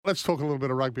let's talk a little bit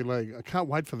of rugby league. I can't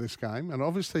wait for this game, and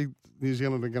obviously New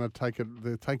Zealand are going to take it.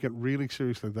 They take it really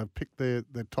seriously. They've picked their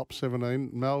top 17.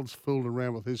 Mel's fooled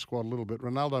around with his squad a little bit.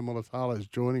 Ronaldo Mulitalo is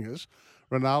joining us.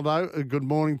 Ronaldo, good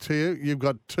morning to you. You've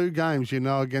got 2 games,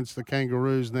 against the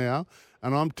Kangaroos now,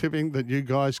 and I'm tipping that you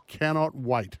guys cannot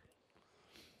wait.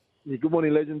 Yeah, good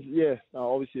morning, legends. Yeah,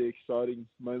 obviously an exciting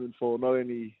moment for not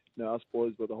only us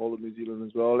boys, but the whole of New Zealand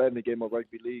as well, and the game of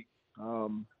rugby league.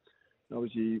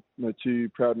 Obviously, 2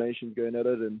 proud nations going at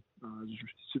it, and just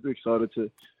super excited to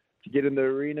get in the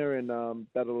arena and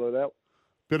battle it out.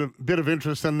 Bit of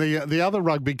interest in the other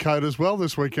rugby code as well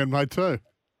this weekend, mate, too.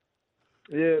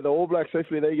 Yeah, the All Blacks,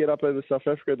 hopefully they get up over South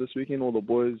Africa this weekend. All the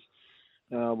boys,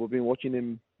 we've been watching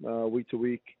them week to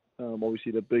week.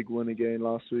 Obviously, the big win again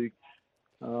last week,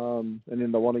 and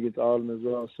then the one against Ireland as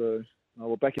well. So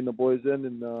we're backing the boys in,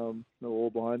 and we're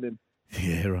all behind them.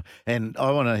 Yeah, right. And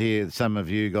I want to hear some of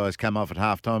you guys come off at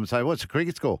halftime and say, what's the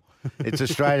cricket score? It's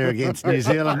Australia against New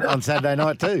Zealand on Saturday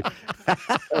night too.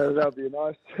 That'd be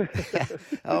nice.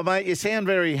 Oh, mate, you sound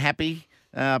very happy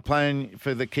playing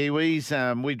for the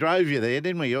Kiwis. We drove you there,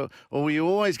 didn't we? Or were you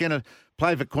always going to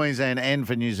play for Queensland and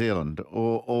for New Zealand?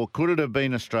 Or could it have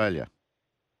been Australia?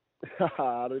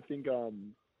 I don't think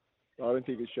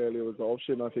Australia was the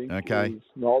option. I think. Okay.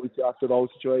 Obviously, after the whole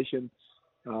situation,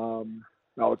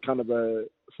 I was kind of a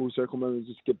full circle moment,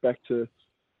 just get back to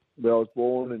where I was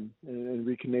born and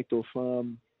reconnect with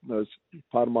it's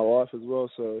part of my life as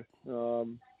well. So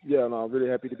I'm really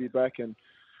happy to be back, and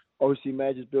obviously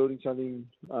Madge is building something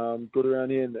good around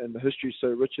here, and the history is so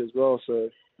rich as well. So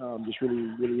I'm just really,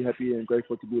 really happy and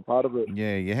grateful to be a part of it.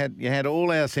 Yeah, you had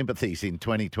all our sympathies in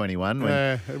 2021.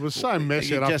 Yeah, it was so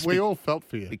messy. We all felt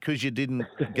for you. Because you didn't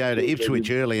go to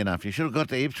Ipswich early enough. You should have got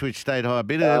to Ipswich State High a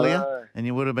bit earlier, and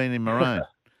you would have been in Maroon.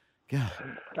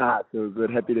 God. So good.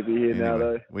 Happy to be here now,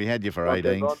 though. We had you for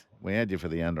 18s. We had you for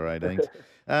the under 18s.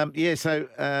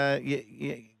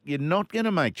 You're not going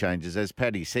to make changes, as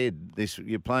Paddy said.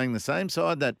 You're playing the same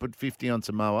side that put 50 on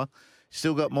Samoa.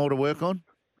 Still got more to work on?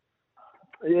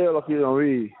 Yeah,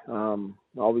 we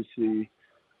obviously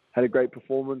had a great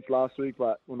performance last week,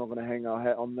 but we're not going to hang our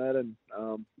hat on that. And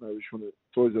it's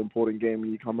always an important game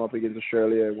when you come up against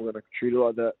Australia, and we're going to treat it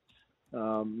like that.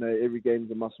 Every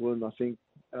game's a must-win. I think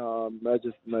Madge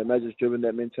has driven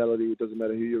that mentality. It doesn't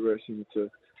matter who you're versing.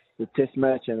 It's a test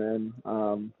match, and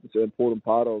it's an important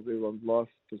part of everyone's life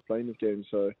just playing this game.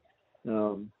 So,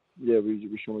 we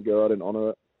just want to go out and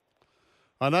honour it.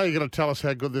 I know you're going to tell us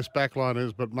how good this back line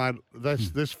is, but, mate,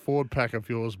 this forward pack of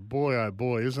yours, boy, oh,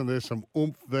 boy, isn't there some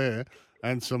oomph there?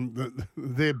 And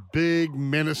they're big,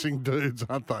 menacing dudes,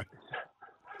 aren't they?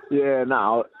 Yeah,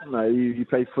 no, you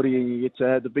play footy and you get to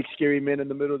have the big scary men in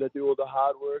the middle that do all the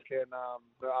hard work, and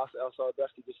us outside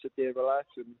best to just sit there and relax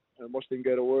and watch them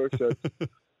go to work. So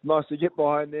it's nice to get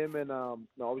behind them, and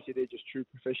obviously they're just true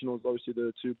professionals. Obviously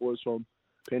the 2 boys from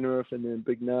Penrith, and then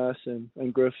Big Nas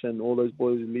and Griff, and all those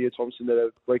boys, and Leah Thompson that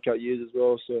have breakout years as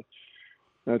well. So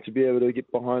to be able to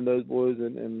get behind those boys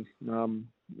and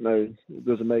it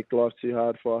doesn't make life too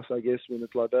hard for us, I guess, when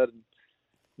it's like that.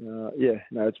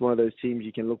 It's one of those teams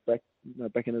you can look back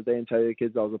in the day and tell your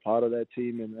kids I was a part of that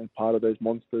team and part of those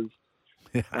monsters.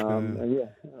 I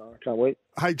can't wait.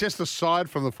 Hey, just aside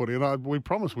from the footy, and we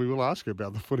promise we will ask you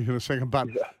about the footy in a second, but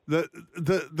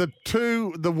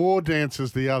the war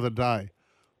dances the other day,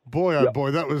 boy, oh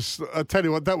boy, that was, I tell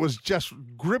you what, that was just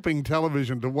gripping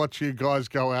television to watch you guys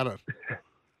go at it.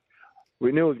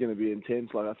 We knew it was going to be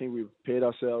intense. I think we prepared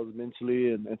ourselves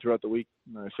mentally and throughout the week.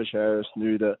 Fish Harris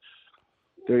knew that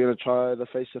they were going to try the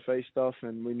face-to-face stuff,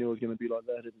 and we knew it was going to be like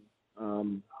that.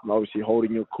 And obviously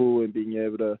holding your cool and being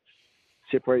able to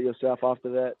separate yourself after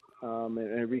that and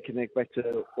reconnect back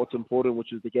to what's important,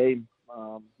 which is the game.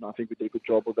 I think we did a good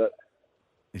job of that.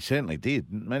 You certainly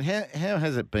did. Mate, how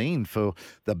has it been for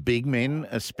the big men,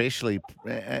 especially,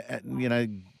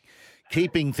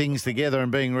 keeping things together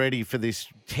and being ready for this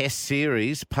test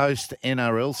series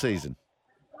post-NRL season?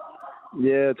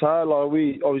 Yeah, it's hard.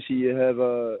 You have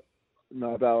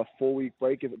about a 4-week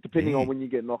break, depending on when you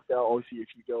get knocked out. Obviously, if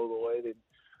you go all the way, then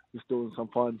you're still in some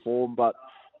fine form. But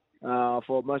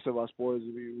for most of us boys,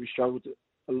 we struggled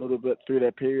a little bit through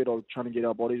that period of trying to get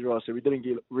our bodies right. So we didn't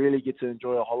really get to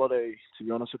enjoy a holiday, to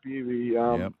be honest with you. We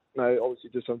obviously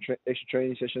did some extra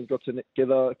training sessions, got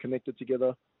together, connected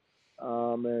together,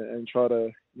 and try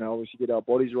to obviously get our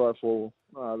bodies right for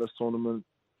this tournament.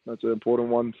 That's an important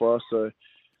one for us. So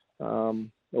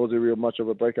it wasn't real much of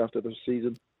a break after the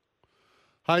season.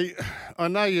 Hey, I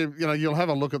know you'll have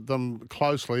a look at them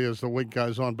closely as the week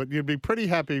goes on, but you'd be pretty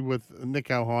happy with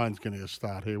Nico Hines getting a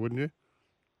start here, wouldn't you?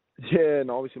 Yeah, and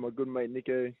obviously my good mate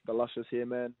Nico, the luscious hair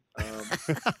man.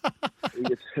 We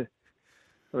get to,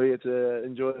 we get to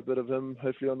enjoy a bit of him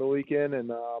hopefully on the weekend,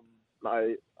 and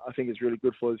I think it's really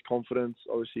good for his confidence.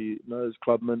 Obviously, his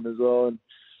clubman as well,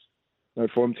 and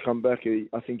for him to come back,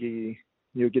 I think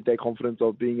he'll get that confidence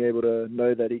of being able to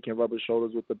know that he can rub his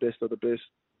shoulders with the best of the best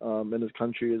in his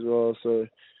country as well. So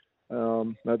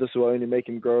this will only make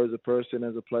him grow as a person,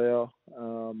 as a player,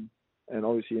 and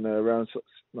obviously around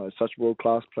such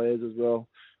world-class players as well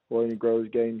will only grow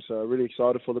his game. So really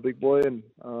excited for the big boy, and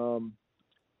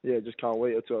just can't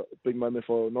wait. It's a big moment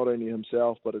for not only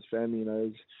himself but his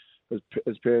family.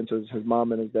 His parents, his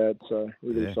mum and his dad. So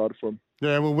really excited for him.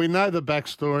 Yeah, well, we know the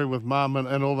backstory with mum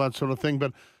and all that sort of thing.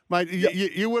 But, mate,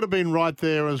 you would have been right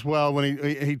there as well when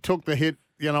he took the hit,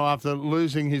 after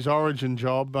losing his Origin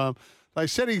job. They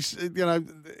said he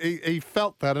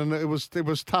felt that, and it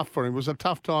was tough for him. It was a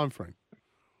tough time for him.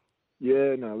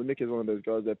 Yeah, no, Nick is one of those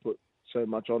guys that put so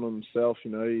much on himself.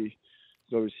 He's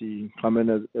obviously come in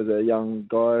as a young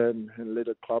guy and led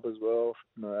a club as well,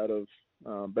 out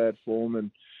of bad form,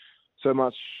 and so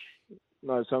much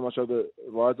of it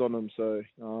rides on him. So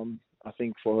I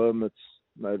think for him, it's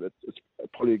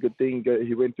probably a good thing.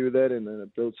 He went through that, and then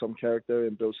it built some character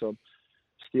and built some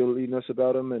steeliness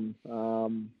about him, and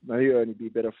he'll only be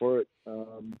better for it.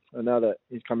 And now that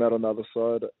he's come out on the other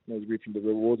side, he's reaping the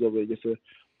rewards of it. He gets a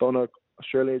Donna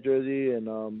Australia jersey, and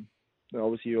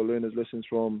obviously he'll learn his lessons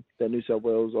from that New South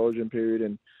Wales Origin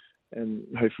period, and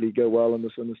hopefully go well in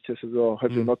this test as well.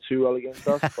 Hopefully not too well against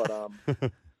us, but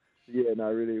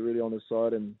really, really on his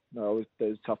side, and always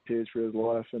those tough periods for his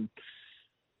life, and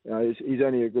he's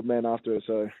only a good man after it.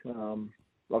 So,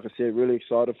 like I said, really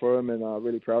excited for him, and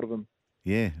really proud of him.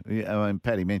 Yeah, and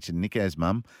Paddy mentioned Nico's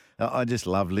mum. I just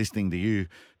love listening to you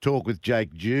talk with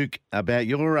Jake Duke about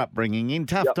your upbringing in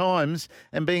tough times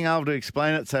and being able to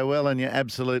explain it so well, and your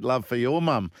absolute love for your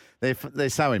mum. They're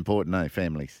so important,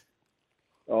 families.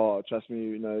 Oh, trust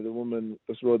me, the woman,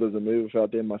 this world doesn't move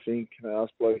without them, I think. Us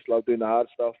blokes love doing the hard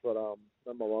stuff, but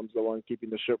my mum's the one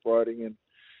keeping the ship riding, and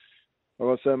I've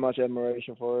got so much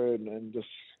admiration for her and just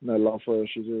love for her.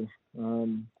 She's a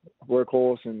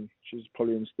workhorse, and she's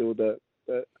probably instilled that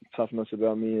toughness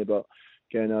about me, about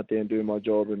going out there and doing my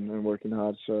job and working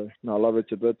hard. So I love her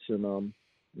to bits, and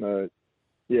I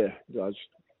just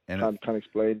can't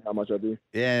explain how much I do.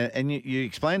 Yeah, and you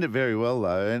explained it very well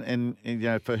though, and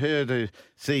for her to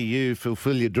see you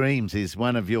fulfil your dreams is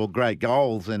one of your great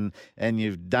goals, and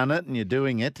you've done it and you're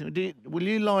doing it. Will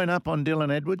you line up on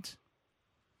Dylan Edwards?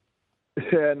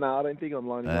 Yeah, no, I don't think I'm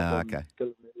lining up on Dylan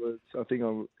Edwards. I think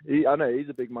I know he's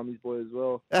a big mummy's boy as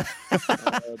well.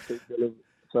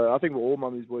 So I think we're all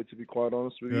mummy's boy, to be quite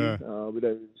honest with you. We don't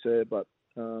really say it, but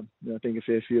I think a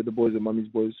fair few of the boys are mummy's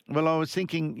boys. Well, I was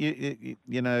thinking,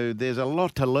 there's a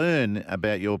lot to learn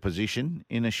about your position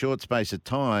in a short space of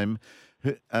time.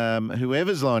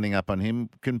 Whoever's lining up on him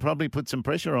can probably put some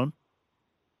pressure on.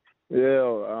 Yeah,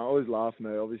 I always laugh,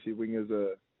 obviously wingers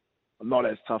are not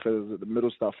as tough as the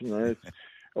middle stuff,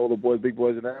 all the boys, big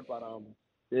boys and that, but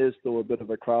there's still a bit of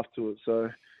a craft to it. So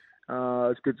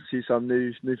it's good to see some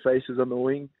new faces on the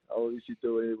wing. Obviously,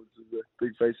 Dylan Edwards is a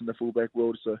big face in the fullback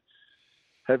world, so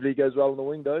hopefully he goes well on the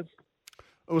wing, though.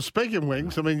 Well, speaking of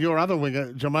wings, I mean, your other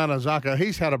winger, Jamana Zaka,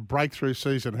 he's had a breakthrough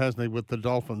season, hasn't he, with the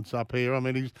Dolphins up here? I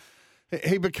mean,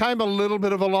 he became a little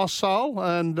bit of a lost soul,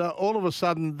 and all of a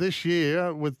sudden this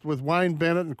year, with Wayne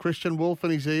Bennett and Christian Wolf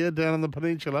in his ear down in the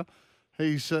peninsula,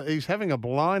 he's having a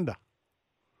blinder.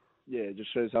 Yeah, it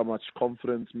just shows how much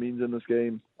confidence means in this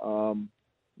game.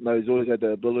 He's always had the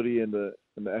ability and the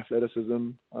athleticism,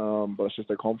 but it's just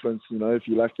the confidence. If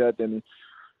you lack that, then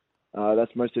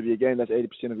that's most of your game. That's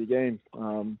 80% of your game,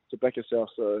 to back yourself.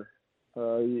 So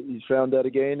he's found that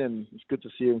again, and it's good to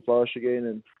see him flourish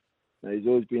again. And he's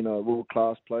always been a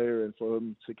world-class player, and for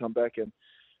him to come back and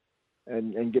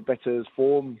get back to his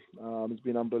form, it's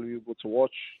been unbelievable to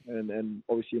watch. And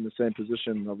obviously in the same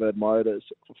position, I've admired it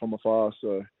from afar.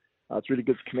 So it's really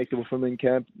good to connect with him in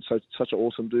camp. Such an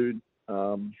awesome dude.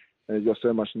 And he's got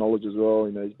so much knowledge as well.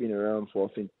 He's been around for,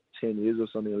 I think, 10 years or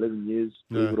something, 11 years,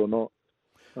 believe it or not.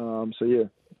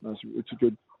 It's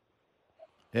good.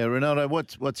 Yeah, Ronaldo,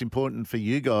 what's important for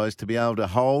you guys to be able to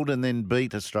hold and then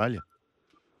beat Australia?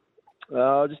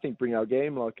 I just think bring our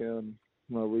game.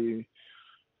 We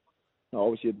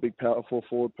obviously a big, powerful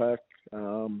forward pack.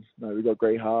 We've got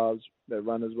great halves that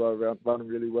run as well, running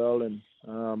really well, and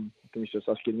I think it's just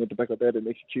us getting at the back of that and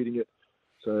executing it.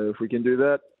 So if we can do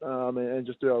that and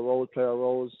just do our roles, play our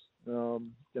roles,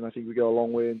 then I think we go a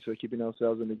long way into keeping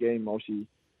ourselves in the game. Obviously,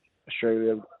 Australia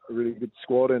have a really good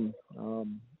squad, and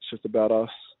it's just about us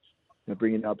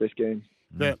bringing our best game.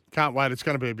 Yeah, can't wait. It's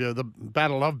going to be the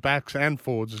battle of backs and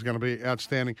forwards is going to be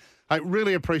outstanding. I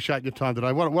really appreciate your time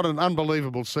today. What an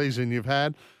unbelievable season you've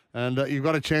had. And you've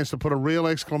got a chance to put a real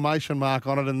exclamation mark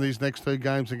on it in these next two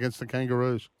games against the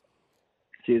Kangaroos.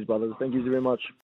 Cheers, brothers. Thank you very much.